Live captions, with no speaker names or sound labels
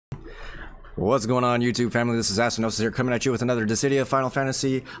What's going on, YouTube family? This is Astinosis here, coming at you with another Dissidia Final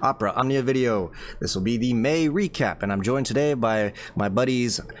Fantasy Opera Omnia video. This will be the May recap, and I'm joined today by my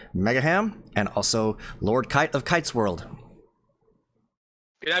buddies MegaHam and also Lord Kite of Kite's World.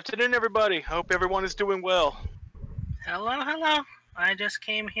 Good afternoon, everybody. Hope everyone is doing well. Hello, hello. I just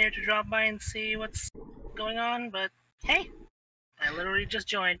came here to drop by and see what's going on, but hey, I literally just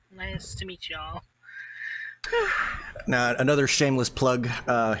joined. Nice to meet y'all. Now, another shameless plug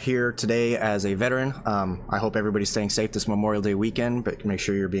here today as a veteran. I hope everybody's staying safe this Memorial Day weekend, but make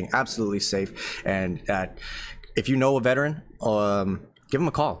sure you're being absolutely safe. And if you know a veteran, give them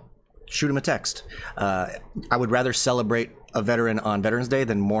a call. Shoot them a text. I would rather celebrate a veteran on Veterans Day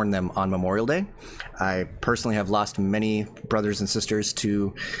than mourn them on Memorial Day. I personally have lost many brothers and sisters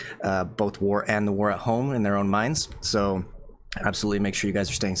to both war and the war at home in their own minds. So absolutely make sure you guys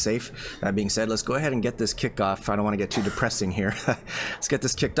are staying safe. That being said, let's go ahead and get this kicked off. I don't want to get too depressing here. Let's get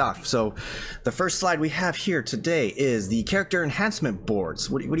this kicked off. So the first slide we have here today is the character enhancement boards.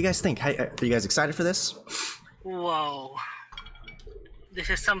 What do you guys think? Are you guys excited for this? Whoa. This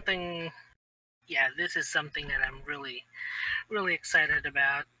is something... Yeah, this is something that I'm really excited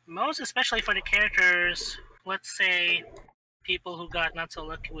about. Most especially for the characters, let's say, people who got not so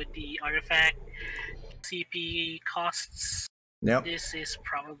lucky with the artifact CP costs. Yep. This is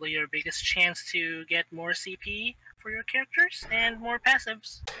probably your biggest chance to get more CP for your characters and more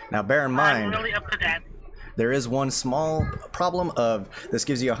passives. Now bear in mind, I'm really up to that. there is one small problem of this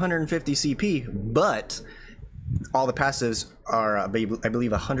gives you 150 CP, but all the passives are, I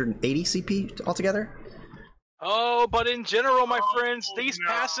believe, 180 CP altogether. Oh, but in general, my friends, these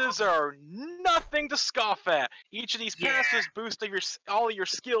passes are nothing to scoff at. Each of these passes boost all of your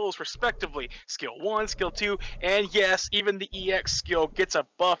skills respectively. Skill 1, Skill 2, and yes, even the EX skill gets a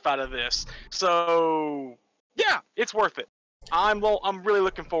buff out of this. So, yeah, it's worth it. I'm really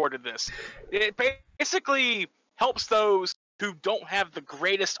looking forward to this. It basically helps those who don't have the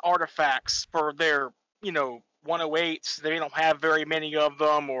greatest artifacts for their, 108s. They don't have very many of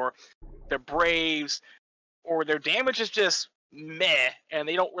them, or their Braves, or their damage is just meh, and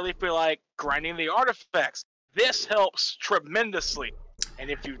they don't really feel like grinding the artifacts. This helps tremendously.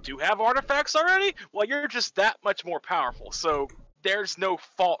 And if you do have artifacts already, well, you're just that much more powerful. So there's no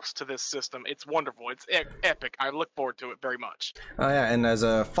faults to this system. It's wonderful. It's epic. I look forward to it very much. Oh yeah, and as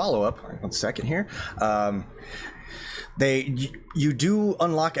a follow-up, 1 second here, you do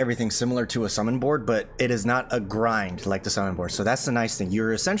unlock everything similar to a summon board, but it is not a grind like the summon board. So that's the nice thing.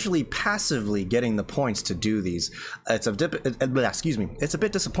 You're essentially passively getting the points to do these. It's a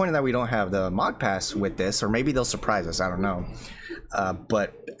bit disappointing that we don't have the mod pass with this, or maybe they'll surprise us. I don't know.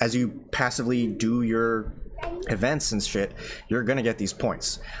 But as you passively do your events and shit, you're gonna get these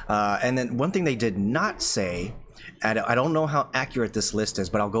points. And then one thing they did not say, and I don't know how accurate this list is,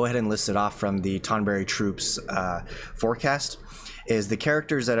 but I'll go ahead and list it off from the Tonberry Troops forecast, is the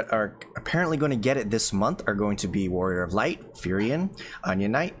characters that are apparently going to get it this month are going to be Warrior of Light, Furion,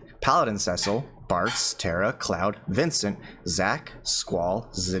 Onion Knight, Paladin Cecil, Bartz, Terra, Cloud, Vincent, Zack, Squall,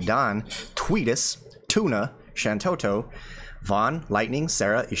 Zidane, Tweetus, Tuna, Shantoto, Vaughn, Lightning,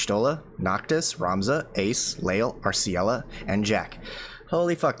 Sarah, Ishtola, Noctis, Ramza, Ace, Lael, Arciela, and Jack.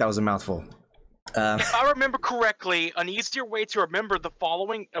 Holy fuck, that was a mouthful. If I remember correctly, an easier way to remember the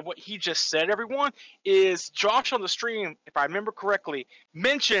following of what he just said, everyone, is Josh on the stream, if I remember correctly,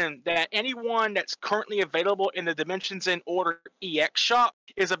 mentioned that anyone that's currently available in the Dimensions in Order EX shop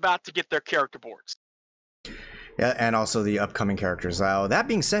is about to get their character boards. Yeah, and also the upcoming characters. That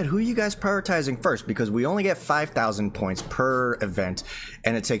being said, who are you guys prioritizing first? Because we only get 5,000 points per event,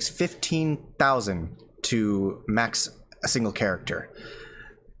 and it takes 15,000 to max a single character.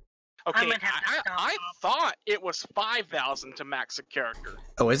 Okay, I thought it was 5,000 to max a character.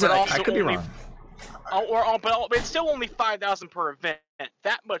 Oh, is it? I could be wrong. But it's still only 5,000 per event.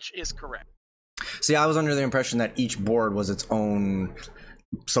 That much is correct. See, I was under the impression that each board was its own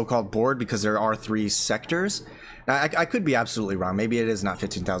so-called board because there are 3 sectors. I could be absolutely wrong. Maybe it is not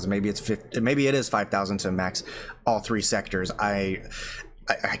 15,000. Maybe it's maybe it is 5,000 to max all 3 sectors. I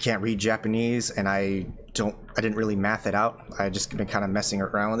can't read Japanese, and I didn't really math it out. I just been kind of messing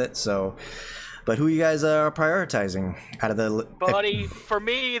around with it. So, but who you guys are prioritizing out of the... Buddy, for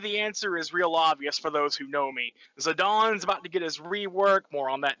me, the answer is real obvious for those who know me. Zidane's about to get his rework, more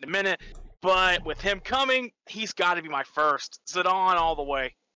on that in a minute. But with him coming, he's got to be my first. Zidane all the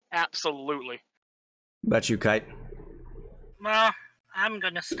way. Absolutely. About you, Kite? Well, I'm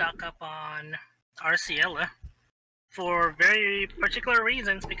gonna stock up on Arciela for very particular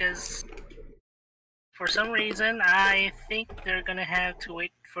reasons, because for some reason I think they're gonna have to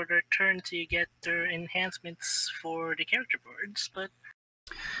wait for their turn to get their enhancements for the character boards, but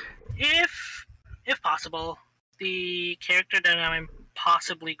if possible, the character that I'm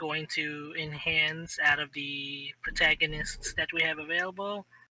possibly going to enhance out of the protagonists that we have available,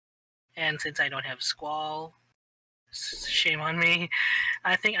 and since I don't have Squall, shame on me,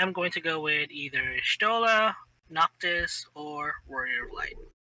 I think I'm going to go with either Stola, Noctis, or Warrior of Light.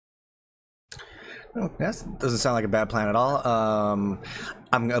 Oh, that doesn't sound like a bad plan at all.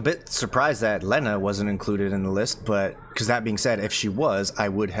 I'm a bit surprised that Lena wasn't included in the list, but because that being said, if she was, I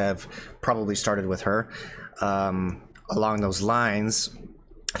would have probably started with her. Along those lines,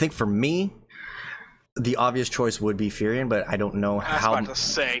 I think for me, the obvious choice would be Furion, but I don't know how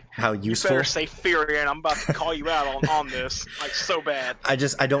useful. You better say Furion. I'm about to call you out on this, like so bad. I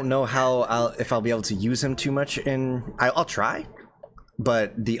don't know how if I'll be able to use him too much I'll try.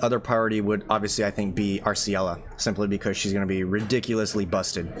 But the other priority would obviously, I think, be Arciella, simply because she's going to be ridiculously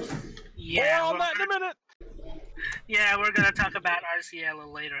busted. Yeah, more on that in a minute. Yeah, we're going to talk about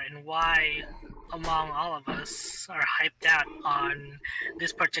Arciella later and why, among all of us, are hyped out on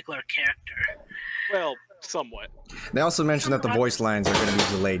this particular character. Well, somewhat. They also mentioned that the voice lines are going to be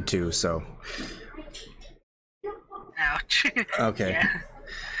delayed too, so... Ouch. Okay. Yeah.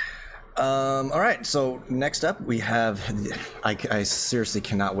 Alright, so next up we have, I seriously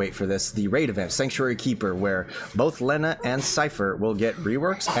cannot wait for this, the raid event, Sanctuary Keeper, where both Lena and Cypher will get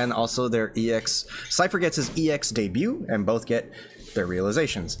reworks, and also their EX, Cypher gets his EX debut, and both get their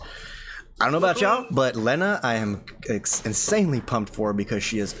realizations. I don't know about y'all, but Lena I am insanely pumped for because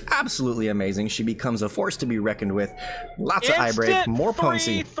she is absolutely amazing. She becomes a force to be reckoned with, lots of eye brave, more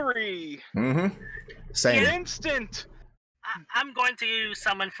potency. 3-3. Same. Instant. I'm going to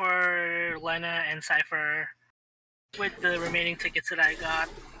summon for Lena and Cypher with the remaining tickets that I got.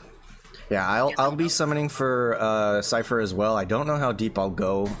 Yeah, I'll be summoning for Cypher as well. I don't know how deep I'll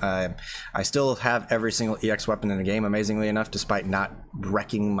go. I still have every single EX weapon in the game, amazingly enough, despite not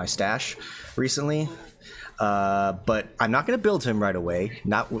wrecking my stash recently. But I'm not going to build him right away,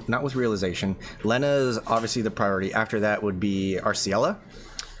 not with realization. Lena is obviously the priority. After that would be Arciella.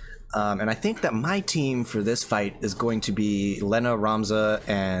 And I think that my team for this fight is going to be Lena, Ramza,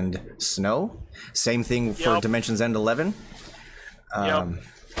 and Snow. Same thing for Dimensions End 11.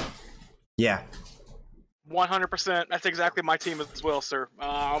 Yeah. 100%. That's exactly my team as well, sir.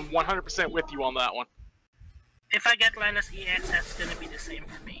 I'm 100% with you on that one. If I get Lena's EX, that's going to be the same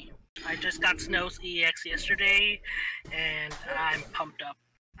for me. I just got Snow's EX yesterday, and I'm pumped up.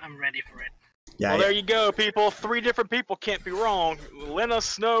 I'm ready for it. Yeah, well, there you go, people. 3 different people can't be wrong. Lena,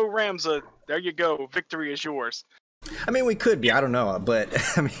 Snow, Ramza. There you go. Victory is yours. I mean, we could be. I don't know. But,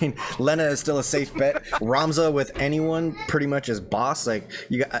 I mean, Lena is still a safe bet. Ramza with anyone pretty much is boss. Like,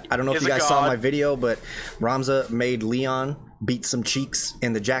 I don't know if you guys saw my video, but Ramza made Leon beat some cheeks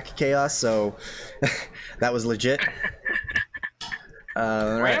in the Jack Chaos, so that was legit.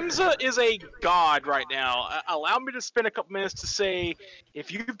 Ramza is a god right now. Allow me to spend a couple minutes to say,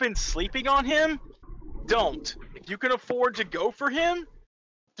 if you've been sleeping on him, don't. If you can afford to go for him,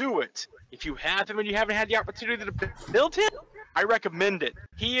 do it. If you have him and you haven't had the opportunity to build him, I recommend it.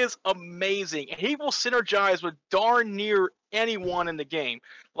 He is amazing, and he will synergize with darn near anyone in the game.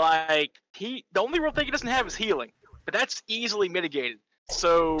 Like, the only real thing he doesn't have is healing, but that's easily mitigated.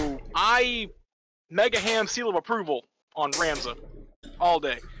 So, MegaHam seal of approval on Ramza. All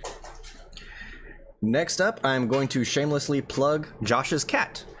day. Next up, I'm going to shamelessly plug Josh's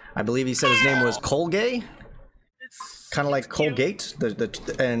cat. I believe he said his name was Colgate. Kind of like Colgate.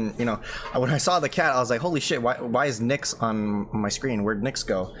 And, you know, when I saw the cat, I was like, holy shit, why is Nyx on my screen? Where'd Nyx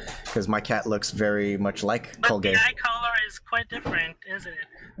go? Because my cat looks very much like Colgate. But the eye color is quite different, isn't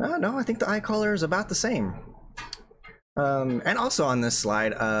it? No, I think the eye color is about the same. And also on this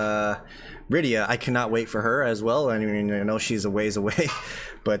slide, Rydia, I cannot wait for her as well. I mean, I know she's a ways away,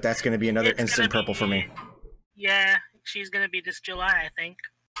 but that's going to be another instant purple for me. Yeah, she's going to be this July, I think.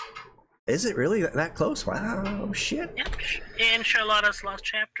 Is it really that close? Wow, shit. Yep, in Charlotta's Lost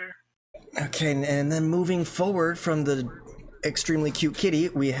Chapter. Okay, and then moving forward from the extremely cute kitty,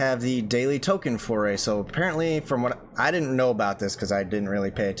 we have the daily token foray. So apparently, from what I didn't know about this because I didn't really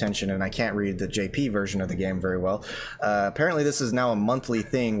pay attention and I can't read the JP version of the game very well. Apparently this is now a monthly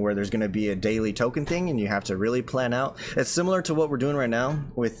thing where there's going to be a daily token thing and you have to really plan out. It's similar to what we're doing right now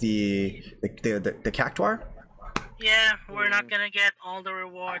with the Cactuar. Yeah, we're not gonna get all the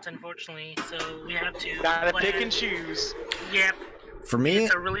rewards, unfortunately, so we have to gotta pick and choose. Yep. For me,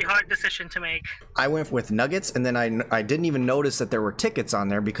 it's a really hard decision to make. I went with nuggets, and then I didn't even notice that there were tickets on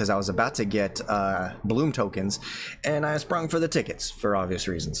there because I was about to get bloom tokens, and I sprung for the tickets for obvious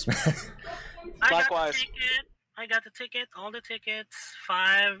reasons. Likewise. I got the ticket, all the tickets,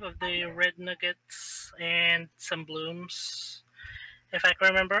 5 of the red nuggets, and some blooms. if I can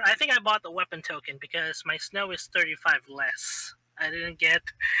remember. I think I bought the weapon token because my snow is 35 less. I didn't get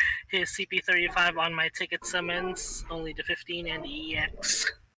his CP 35 on my ticket summons, only the 15 and the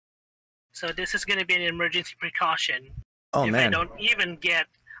EX. So this is going to be an emergency precaution. Oh, if man. I don't even get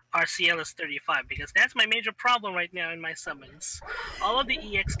RCLS 35, because that's my major problem right now in my summons. All of the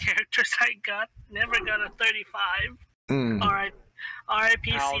EX characters I got never got a 35. Alright,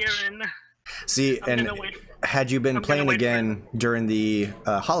 RIP Siren. See, and had you been playing again during the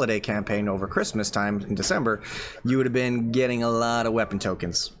holiday campaign over Christmas time in December, you would have been getting a lot of weapon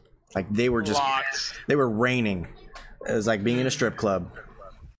tokens. Like, they were just, they were raining. It was like being in a strip club.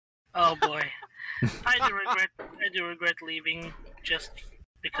 Oh boy. I do regret leaving just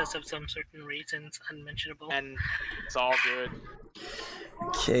because of some certain reasons unmentionable. And it's all good.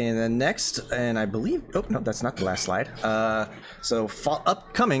 Okay, and then next, and I believe, oh no, that's not the last slide. So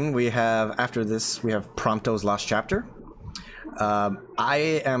upcoming, we have, after this, we have Prompto's Lost Chapter.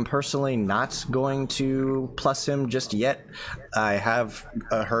 I am personally not going to plus him just yet. I have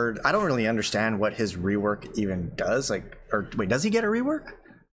heard, I don't really understand what his rework even does. Like, or wait, does he get a rework?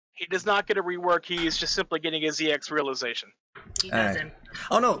 He does not get a rework. He is just simply getting his EX realization. He doesn't.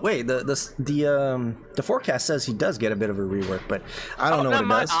 Oh no! Wait, the forecast says he does get a bit of a rework, but I don't know what it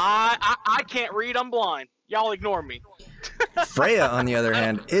does. I can't read. I'm blind. Y'all ignore me. Freya, on the other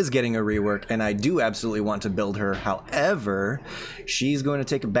hand, is getting a rework, and I do absolutely want to build her. However, she's going to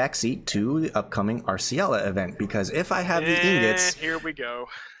take a backseat to the upcoming Arciella event, because if I have the ingots, here we go.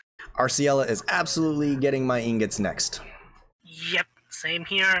 Arciella is absolutely getting my ingots next. Yep, same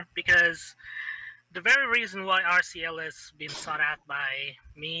here, because the very reason why RCL has been sought out by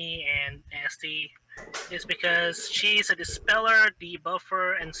me and Asti is because she's a dispeller,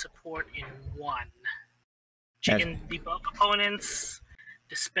 debuffer, and support in one. She can debuff opponents,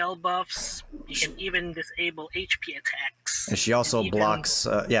 dispel buffs, you can even disable HP attacks. And she also blocks,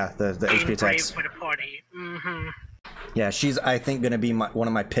 the HP attacks. For the party. Yeah, she's, I think, going to be one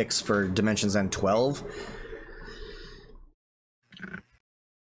of my picks for Dimensions End 12.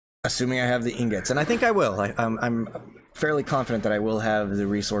 Assuming I have the ingots, and I think I will. I'm fairly confident that I will have the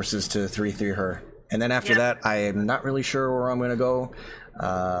resources to 3-3 her. And then after that, I am not really sure where I'm going to go.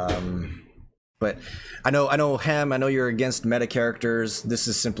 But I know Ham, I know you're against meta characters. This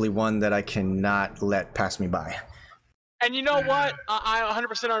is simply one that I cannot let pass me by. And you know what? I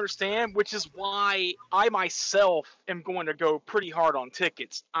 100% understand, which is why I myself am going to go pretty hard on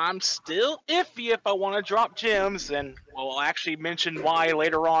tickets. I'm still iffy if I want to drop gems, and I'll actually mention why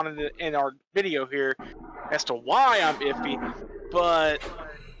later on in our video here as to why I'm iffy. But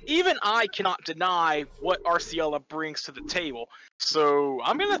even I cannot deny what Arciella brings to the table. So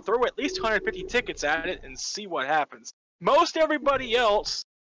I'm going to throw at least 150 tickets at it and see what happens. Most everybody else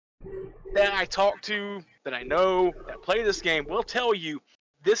that I talk to, that I know, that play this game, will tell you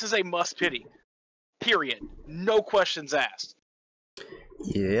this is a must pity. Period. No questions asked.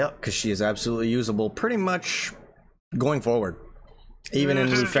 Yeah, because she is absolutely usable pretty much going forward. Even in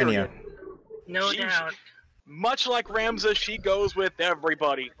Lufenia. No doubt. Much like Ramza, she goes with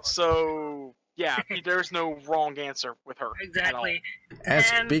everybody. So, yeah, there's no wrong answer with her. Exactly. And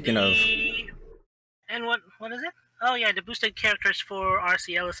speaking of... And what is it? Oh yeah, the boosted characters for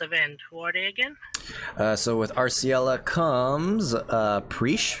Arciella's event. Who are they again? So with Arciella comes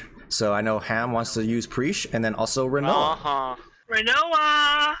Preesh. So I know Ham wants to use Preesh, and then also Renoa.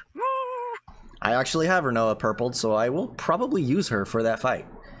 Renoa! Woo! I actually have Renoa purpled, so I will probably use her for that fight.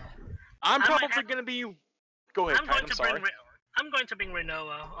 I'm probably going to be... Go ahead, I'm going to bring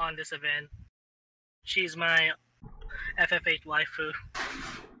Renoa on this event. She's my FF8 waifu.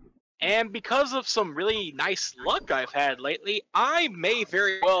 And because of some really nice luck I've had lately, I may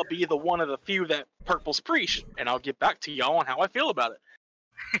very well be the one of the few that purples Preesh, and I'll get back to y'all on how I feel about it.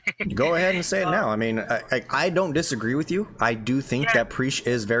 Go ahead and say it now. I mean, I don't disagree with you. I do think that Preesh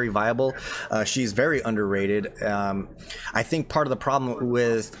is very viable. She's very underrated. I think part of the problem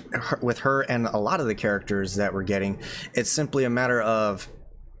with her and a lot of the characters that we're getting, it's simply a matter of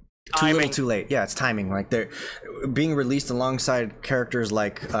too little, too late. Yeah, it's timing. Like they're being released alongside characters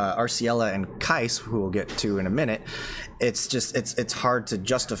like Arciella and Kite, who we'll get to in a minute. It's just it's hard to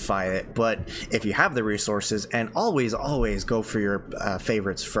justify it. But if you have the resources, and always go for your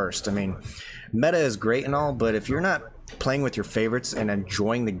favorites first. I mean, meta is great and all, but if you're not playing with your favorites and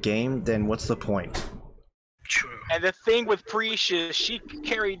enjoying the game, then what's the point? True. And the thing with Preesh is she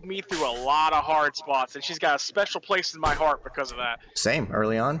carried me through a lot of hard spots, and she's got a special place in my heart because of that. Same,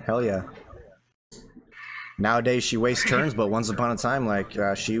 early on, hell yeah. Nowadays she wastes turns, but once upon a time, like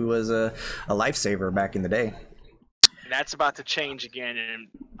she was a lifesaver back in the day. That's about to change again, and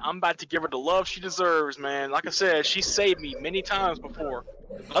I'm about to give her the love she deserves, man. Like I said, she saved me many times before.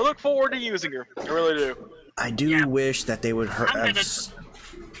 I look forward to using her. I really do. I do wish that they would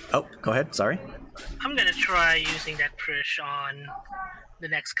Oh, go ahead. Sorry. I'm gonna try using that Trish on the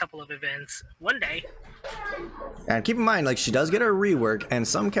next couple of events one day. And keep in mind, like, she does get a rework, and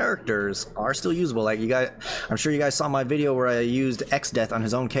some characters are still usable. Like, you guys, I'm sure you guys saw my video where I used X Death on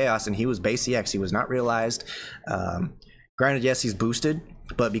his own Chaos, and he was base EX. He was not realized. Granted, yes, he's boosted,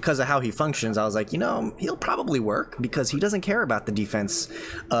 but because of how he functions, I was like, you know, he'll probably work because he doesn't care about the defense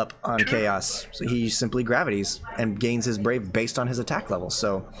up on Chaos. So he simply gravities and gains his Brave based on his attack level.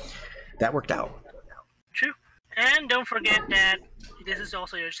 So that worked out. True. And don't forget that this is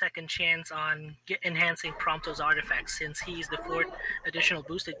also your second chance on enhancing Prompto's artifacts, since he's the 4th additional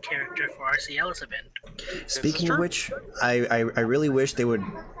boosted character for RCL's event. Speaking of which, I really wish they would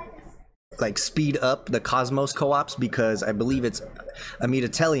like speed up the Cosmos co-ops, because I believe it's a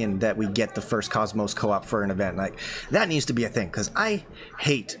Metatelian that we get the first Cosmos co-op for an event. Like, that needs to be a thing, because I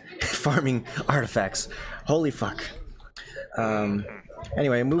hate farming artifacts. Holy fuck.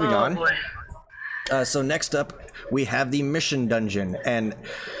 Anyway, moving on. Boy. So next up, we have the mission dungeon, and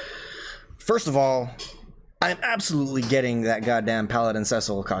first of all, I'm absolutely getting that goddamn Paladin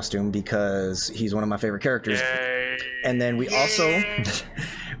Cecil costume because he's one of my favorite characters. Yay. And then we also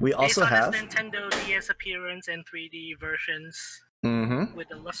have his Nintendo DS appearance and 3D versions with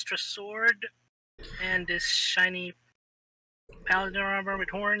the lustrous sword and this shiny Paladin armor with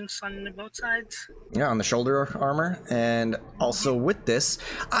horns on both sides. Yeah, on the shoulder armor. And also with this,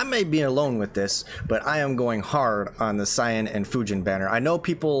 I may be alone with this, but I am going hard on the Cyan and Fujin banner. I know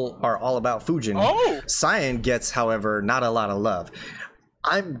people are all about Fujin. Oh! Cyan gets, however, not a lot of love.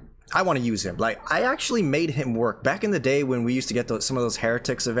 I want to use him. Like, I actually made him work. Back in the day when we used to get some of those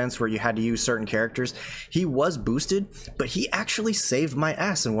Heretics events where you had to use certain characters, he was boosted, but he actually saved my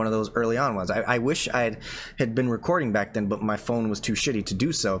ass in one of those early on ones. I wish I had been recording back then, but my phone was too shitty to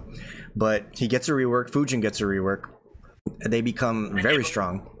do so. But he gets a rework, Fujin gets a rework. They become very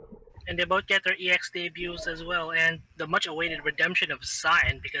strong. And they both get their EX debuts as well, and the much-awaited redemption of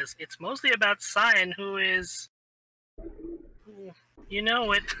Cyan, because it's mostly about Cyan, who is... You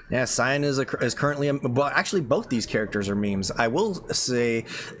know it. Yeah, Cyan is currently well, actually both these characters are memes. I will say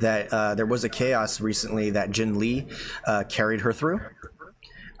that there was a Chaos recently that Jin Lee carried her through.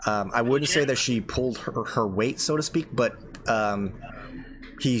 I wouldn't say that she pulled her weight, so to speak, but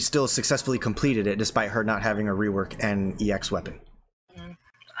he still successfully completed it despite her not having a rework and EX weapon.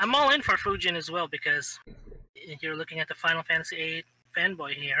 I'm all in for Fujin as well, because you're looking at the Final Fantasy VIII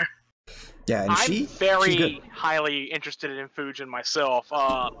fanboy here. Yeah, and I'm very highly interested in Fujin myself.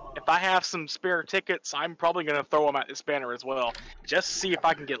 If I have some spare tickets, I'm probably going to throw them at this banner as well, just to see if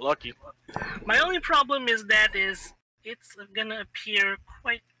I can get lucky. My only problem is that it's going to appear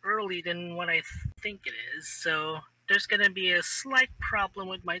quite early than what I think it is, so there's going to be a slight problem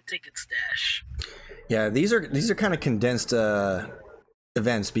with my ticket stash. Yeah, these are kind of condensed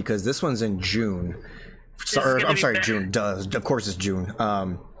events, because this one's in June. I'm sorry, June. Of course it's June.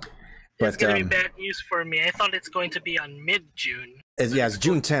 It's going to be bad news for me. I thought it's going to be on mid-June. Yeah, it's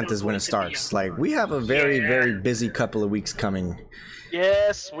June 10th is when it starts. Like, we have a very busy couple of weeks coming.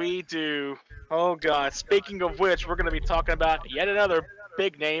 Yes, we do. Oh, God. Speaking of which, we're going to be talking about yet another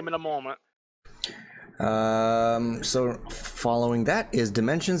big name in a moment. So following that is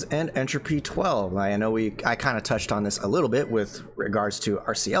Dimensions and Entropy 12. I know I kind of touched on this a little bit with regards to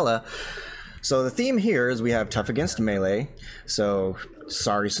Arciela. So the theme here is we have tough against melee. So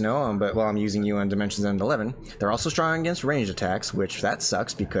sorry, Snow, but I'm using you on Dimensions End 11. They're also strong against ranged attacks, which that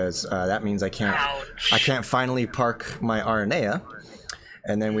sucks because that means I can't finally park my Aranea.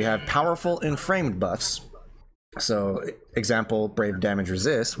 And then we have powerful and framed buffs. So example, Brave Damage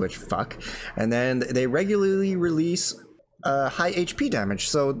Resist, which fuck. And then they regularly release high HP damage.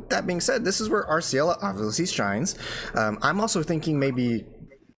 So that being said, this is where Arciela obviously shines. I'm also thinking maybe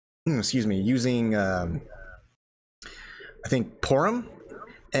using I think Porum,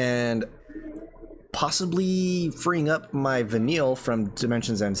 and possibly freeing up my Vanille from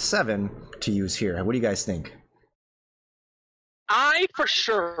Dimensions End 7 to use here. What do you guys think? I, for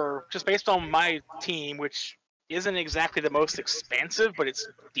sure, just based on my team, which isn't exactly the most expansive, but it's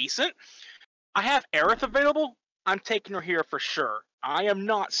decent, I have Aerith available. I'm taking her here for sure. I am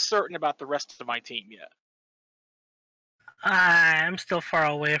not certain about the rest of my team yet. I'm still far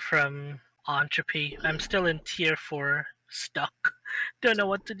away from Entropy. I'm still in tier 4, stuck. Don't know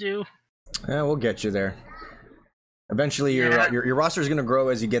what to do. Yeah, we'll get you there. Eventually, your roster is going to grow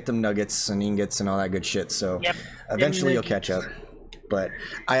as you get them nuggets and ingots and all that good shit. So eventually you'll catch up. But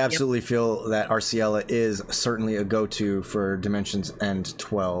I absolutely feel that Arciella is certainly a go-to for Dimensions End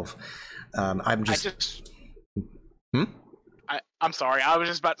 12. I'm sorry. I was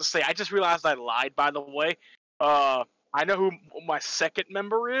just about to say. I just realized I lied. By the way, I know who my second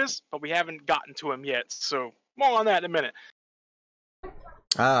member is, but we haven't gotten to him yet. So more on that in a minute.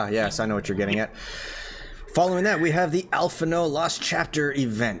 Ah, yes, I know what you're getting at. Following that, we have the Alphino Lost Chapter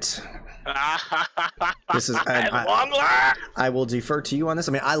event. This is I will defer to you on this.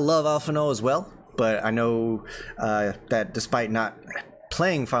 I mean, I love Alphino as well, but I know that despite not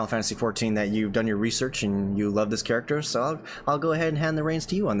playing Final Fantasy XIV, that you've done your research and you love this character. So I'll go ahead and hand the reins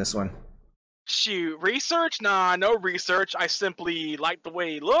to you on this one. Shoot, research? Nah, no research. I simply liked the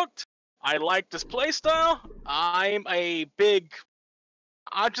way he looked. I liked his playstyle. I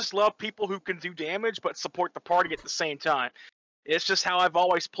just love people who can do damage but support the party at the same time. It's just how I've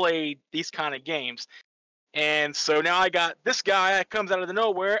always played these kind of games. And so now I got this guy that comes out of the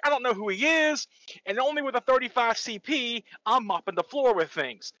nowhere. I don't know who he is, and only with a 35 CP, I'm mopping the floor with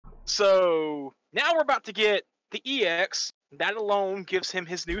things. So now we're about to get the EX. That alone gives him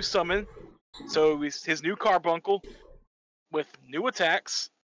his new summon. So his new carbuncle with new attacks.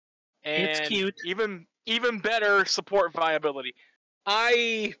 And it's cute. Even better support viability.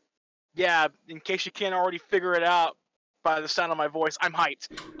 In case you can't already figure it out by the sound of my voice, I'm hyped.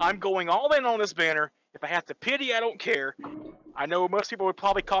 I'm going all in on this banner. If I have to pity, I don't care. I know most people would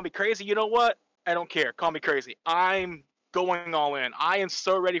probably call me crazy. You know what? I don't care. Call me crazy. I'm going all in. I am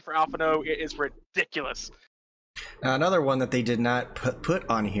so ready for Alphino. It is ridiculous. Now, another one that they did not put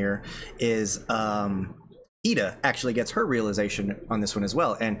on here is Ida actually gets her realization on this one as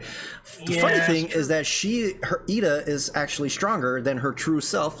well. And the funny thing is that Ida is actually stronger than her true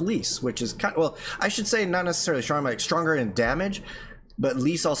self, Lise, which is well, I should say not necessarily strong, like stronger in damage, but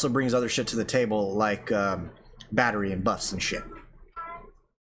Lise also brings other shit to the table, like battery and buffs and shit.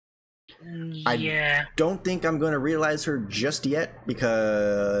 I don't think I'm going to realize her just yet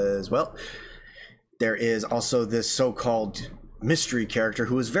because, well, there is also this so-called mystery character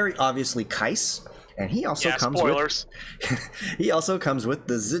who is very obviously Kite. And he also comes spoilers. He also comes with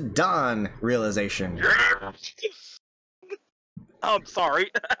the Zidane realization. I'm sorry.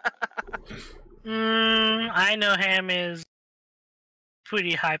 I know Ham is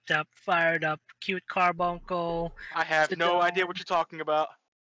pretty hyped up, fired up, cute carbuncle. I have no idea what you're talking about.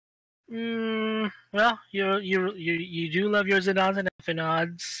 Well, you do love your Zidanes and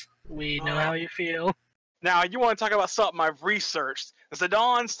Alphinods. We know how you feel. Now, you want to talk about something I've researched. The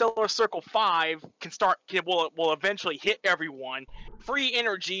Zidane Stellar Circle 5 will eventually hit everyone. Free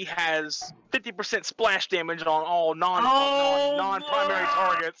energy has 50% splash damage on all non-primary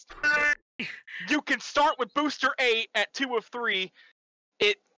targets. You can start with Booster 8 at 2 of 3.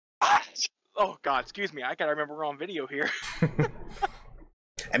 Oh god, excuse me, I gotta remember we're on video here.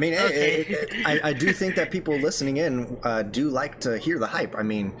 I mean, I do think that people listening in do like to hear the hype. I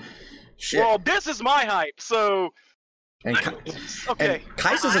mean, shit. Well, this is my hype, so... Okay.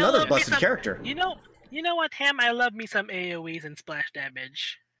 Kite is another busted character. You know what, Ham? I love me some AoEs and splash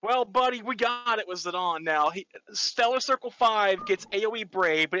damage. Well, buddy, we got it with Zidane now. Stellar Circle 5 gets AoE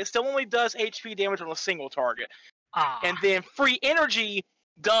Brave, but it still only does HP damage on a single target. And then Free Energy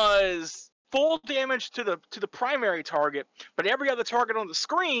does full damage to the primary target, but every other target on the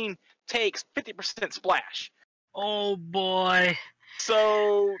screen takes 50% splash. Oh boy.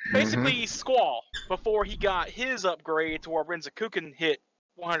 So basically, Squall before he got his upgrade to where Renzaku can hit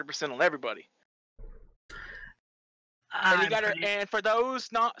 100% on everybody. And for those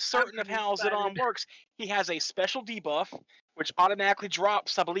not certain of how Zidane works, he has a special debuff which automatically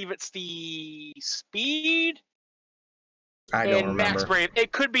drops. I believe it's the speed. I don't remember. Max Brave.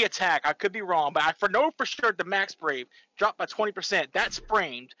 It could be attack. I could be wrong, but I know for sure the Max Brave dropped by 20%. That's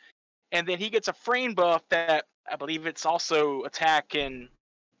framed, and then he gets a frame buff that I believe it's also attack and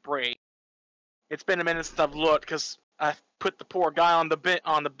Brave. It's been a minute since I've looked because I put the poor guy on the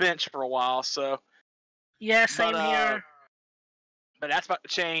bench for a while. So yeah, same here. But that's about to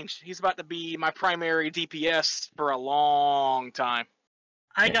change. He's about to be my primary DPS for a long time.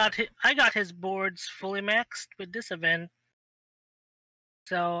 I got his boards fully maxed with this event,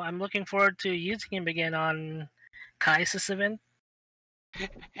 so I'm looking forward to using him again on Kai's event.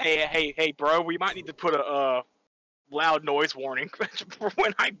 Hey, bro! We might need to put a loud noise warning for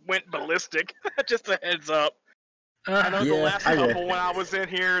when I went ballistic. Just a heads up. I know the last couple when I was in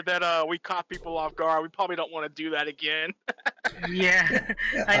here that we caught people off guard. We probably don't want to do that again. Yeah,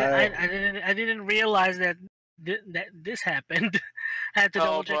 I didn't realize that this happened. I had to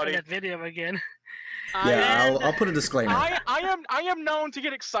double check on that video again. Yeah, I'll put a disclaimer. I am known to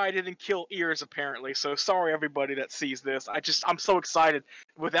get excited and kill ears apparently. So sorry everybody that sees this. I'm so excited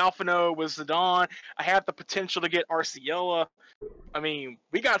with Alphino, with Zidane. I have the potential to get Arciela. I mean,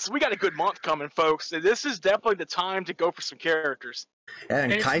 we got a good month coming, folks. This is definitely the time to go for some characters.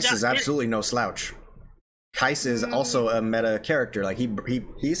 And Kite is absolutely no slouch. Kite is also a meta character. Like he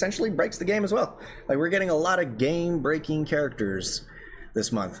essentially breaks the game as well. Like we're getting a lot of game-breaking characters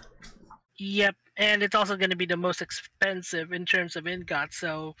this month. Yep, and it's also going to be the most expensive in terms of ingots.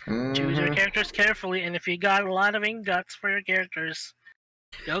 So choose your characters carefully, and if you got a lot of ingots for your characters,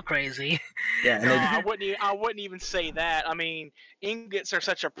 go crazy. Yeah, and no, I wouldn't even say that. I mean, ingots are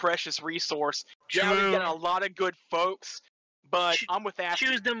such a precious resource. True. Yeah, we get a lot of good folks, but I'm with Astro.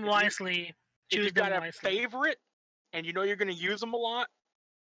 Choose them wisely. If you got a favorite, and you know you're going to use them a lot,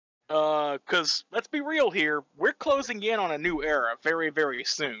 because let's be real here, we're closing in on a new era very, very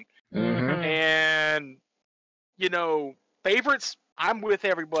soon. And, you know, favorites, I'm with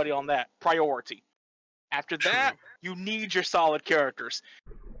everybody on that. Priority. After that, you need your solid characters.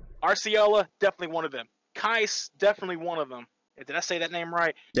 Arciela, definitely one of them. Kais, definitely one of them. Did I say that name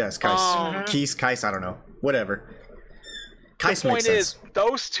right? Yes, Kais. Keys, Kais, I don't know. Whatever. Kais the point makes sense. is,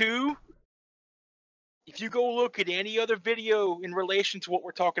 those two, if you go look at any other video in relation to what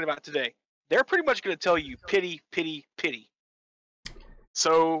we're talking about today, they're pretty much going to tell you pity, pity, pity.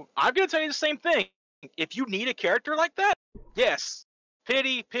 So I'm going to tell you the same thing. If you need a character like that, yes,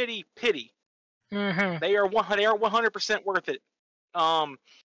 pity, pity, pity. They are 100% worth it. I'm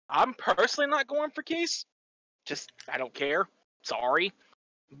personally not going for Case. Just I don't care. Sorry,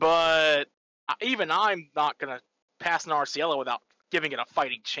 but even I'm not going to pass an Arciela without giving it a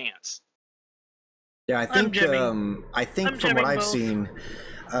fighting chance. Yeah, I think from what I've seen,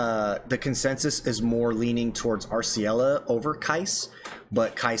 the consensus is more leaning towards Arciela over Kais,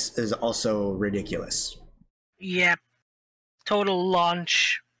 but Kais is also ridiculous. Yep. Total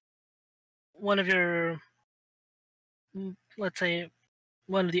launch. One of your, let's say,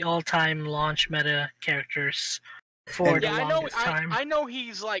 one of the all-time launch meta characters for the longest time. I know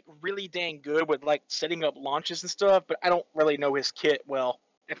he's like really dang good with like setting up launches and stuff, but I don't really know his kit well.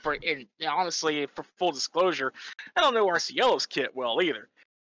 And honestly, for full disclosure, I don't know Arciela's kit well either.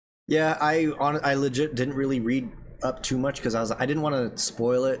 Yeah, I legit didn't really read up too much because I didn't want to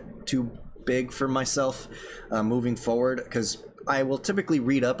spoil it too big for myself moving forward, because I will typically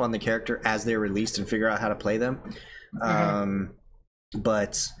read up on the character as they're released and figure out how to play them.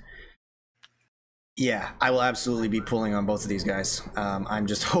 But yeah, I will absolutely be pulling on both of these guys. I'm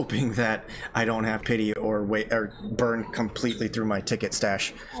just hoping that I don't have pity or burn completely through my ticket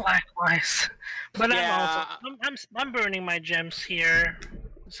stash. Likewise, but yeah. I'm burning my gems here,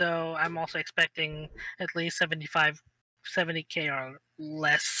 so I'm also expecting at least 70k or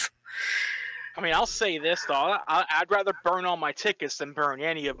less. I mean, I'll say this though: I'd rather burn all my tickets than burn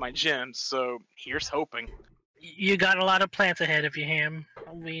any of my gems. So here's hoping. You got a lot of plans ahead of you, Ham.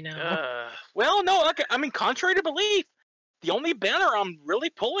 We know. Well, no, okay. I mean, contrary to belief, the only banner I'm really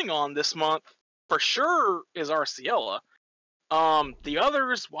pulling on this month, for sure, is Arciela. The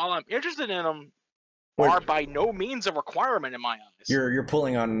others, while I'm interested in them, are by no means a requirement in my eyes. You're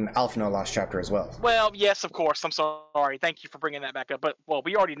pulling on Alphino Lost Chapter as well. Well, yes, of course. I'm sorry. Thank you for bringing that back up. But, well,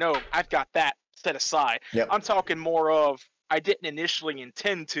 we already know I've got that set aside. Yep. I'm talking more of I didn't initially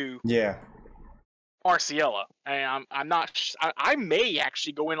intend to. Yeah. Arciela, and I'm not. I may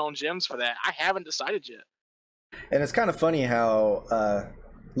actually go in on gems for that. I haven't decided yet. And it's kind of funny how,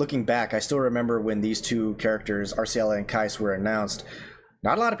 looking back, I still remember when these two characters, Arciela and Kais, were announced.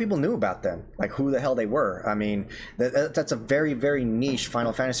 Not a lot of people knew about them, like who the hell they were. I mean, that's a very, very niche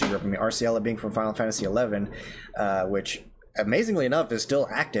Final Fantasy group. I mean, Arciela being from Final Fantasy XI, which amazingly enough is still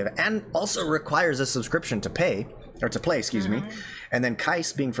active and also requires a subscription to play, excuse me. And then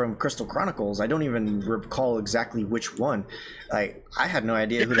Kais being from Crystal Chronicles, I don't even recall exactly which one. I had no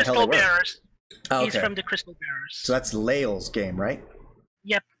idea who the hell they were. Bearers. Oh, okay. He's from the Crystal Bearers. So that's Lael's game, right?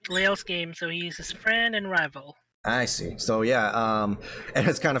 Yep, Lael's game. So he's his friend and rival. I see. So yeah, and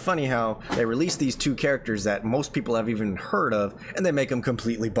it's kind of funny how they release these two characters that most people have even heard of, and they make them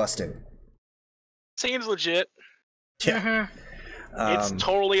completely busted. Seems legit. Yeah. It's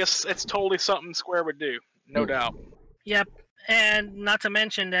totally something Square would do, no doubt. Yep, and not to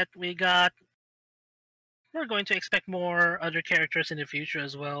mention that we're going to expect more other characters in the future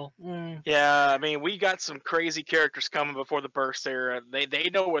as well. Yeah, I mean, we got some crazy characters coming before the burst era.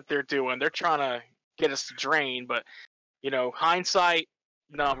 They know what they're doing. They're trying to get us to drain, but you know, hindsight,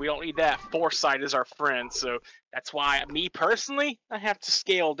 no, we don't need that. Foresight is our friend. So that's why me personally, I have to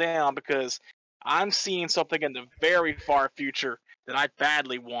scale down, because I'm seeing something in the very far future that I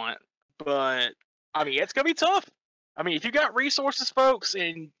badly want, but I mean, it's gonna be tough. I mean, if you got resources, folks,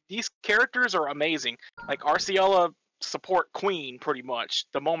 and these characters are amazing. Like Arceala support Queen pretty much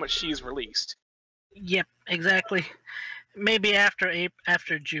the moment she's released. Yep, exactly. Maybe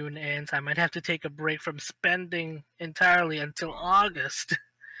after June ends, I might have to take a break from spending entirely until August.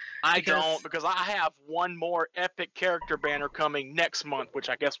 I don't, because I have one more epic character banner coming next month, which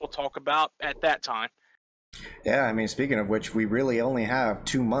I guess we'll talk about at that time. Yeah, I mean, speaking of which, we really only have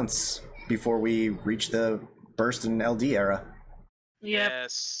 2 months before we reach the burst in LD era. Yep.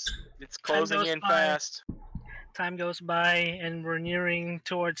 Yes, it's closing in fast. Time goes by, and we're nearing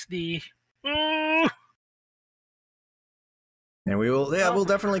towards the... And we'll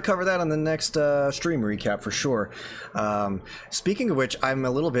definitely cover that on the next stream recap for sure. Speaking of which, I'm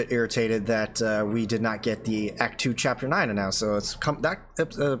a little bit irritated that we did not get the Act 2 Chapter 9 announced, so it's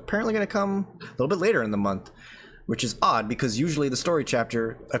apparently going to come a little bit later in the month, which is odd because usually the story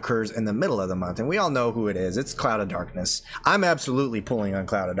chapter occurs in the middle of the month, and we all know who it is. It's Cloud of Darkness. I'm absolutely pulling on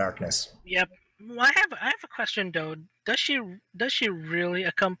Cloud of Darkness. Yep. I have a question though. Does she really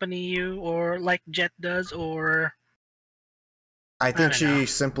accompany you, or like Jet does, or? I think she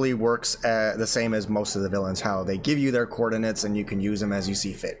simply works the same as most of the villains, how they give you their coordinates and you can use them as you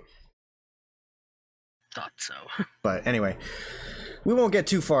see fit. Thought so. But anyway, we won't get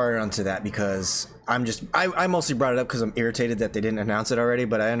too far onto that because I mostly brought it up because I'm irritated that they didn't announce it already,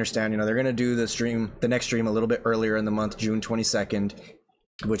 but I understand, they're going to do the next stream a little bit earlier in the month, June 22nd,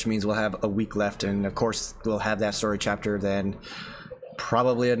 which means we'll have a week left, and of course we'll have that story chapter, then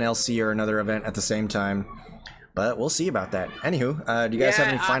probably an LC or another event at the same time. But we'll see about that. Anywho, do you guys have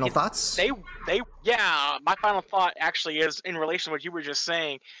any final thoughts? Yeah, my final thought actually is in relation to what you were just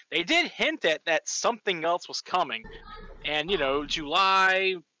saying. They did hint at that something else was coming. And,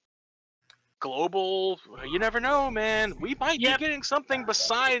 July, global, you never know, man. We might be getting something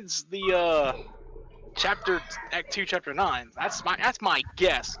besides the Act 2, Chapter 9. That's my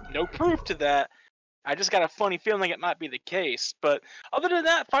guess. No proof to that. I just got a funny feeling it might be the case. But other than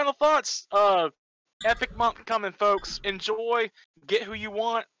that, final thoughts, epic month coming, folks. Enjoy. Get who you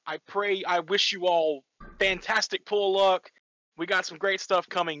want. I wish you all fantastic pull luck. We got some great stuff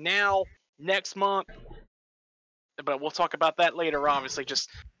coming now, next month. But we'll talk about that later, obviously.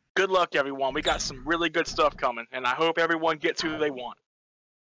 Just good luck, everyone. We got some really good stuff coming, and I hope everyone gets who they want.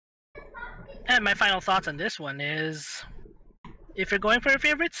 And my final thoughts on this one is, if you're going for your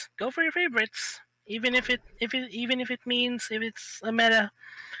favorites, go for your favorites. Even if it means if it's a meta.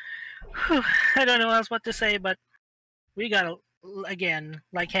 I don't know what to say, but we got again,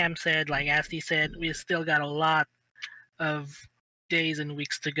 like Ham said, like Asti said, we still got a lot of days and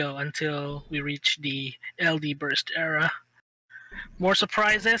weeks to go until we reach the LD burst era. More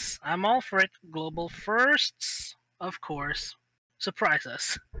surprises, I'm all for it. Global firsts, of course. Surprise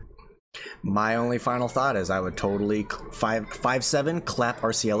us. My only final thought is I would totally 5-7 clap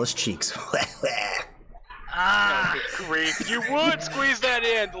Arceala's cheeks. Oh, good grief. You would squeeze that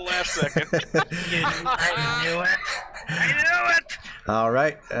in the last second. I knew it. All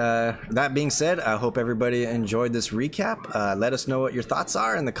right. That being said, I hope everybody enjoyed this recap. Let us know what your thoughts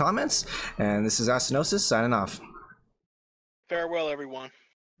are in the comments. And this is Astinosis signing off. Farewell, everyone.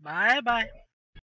 Bye-bye.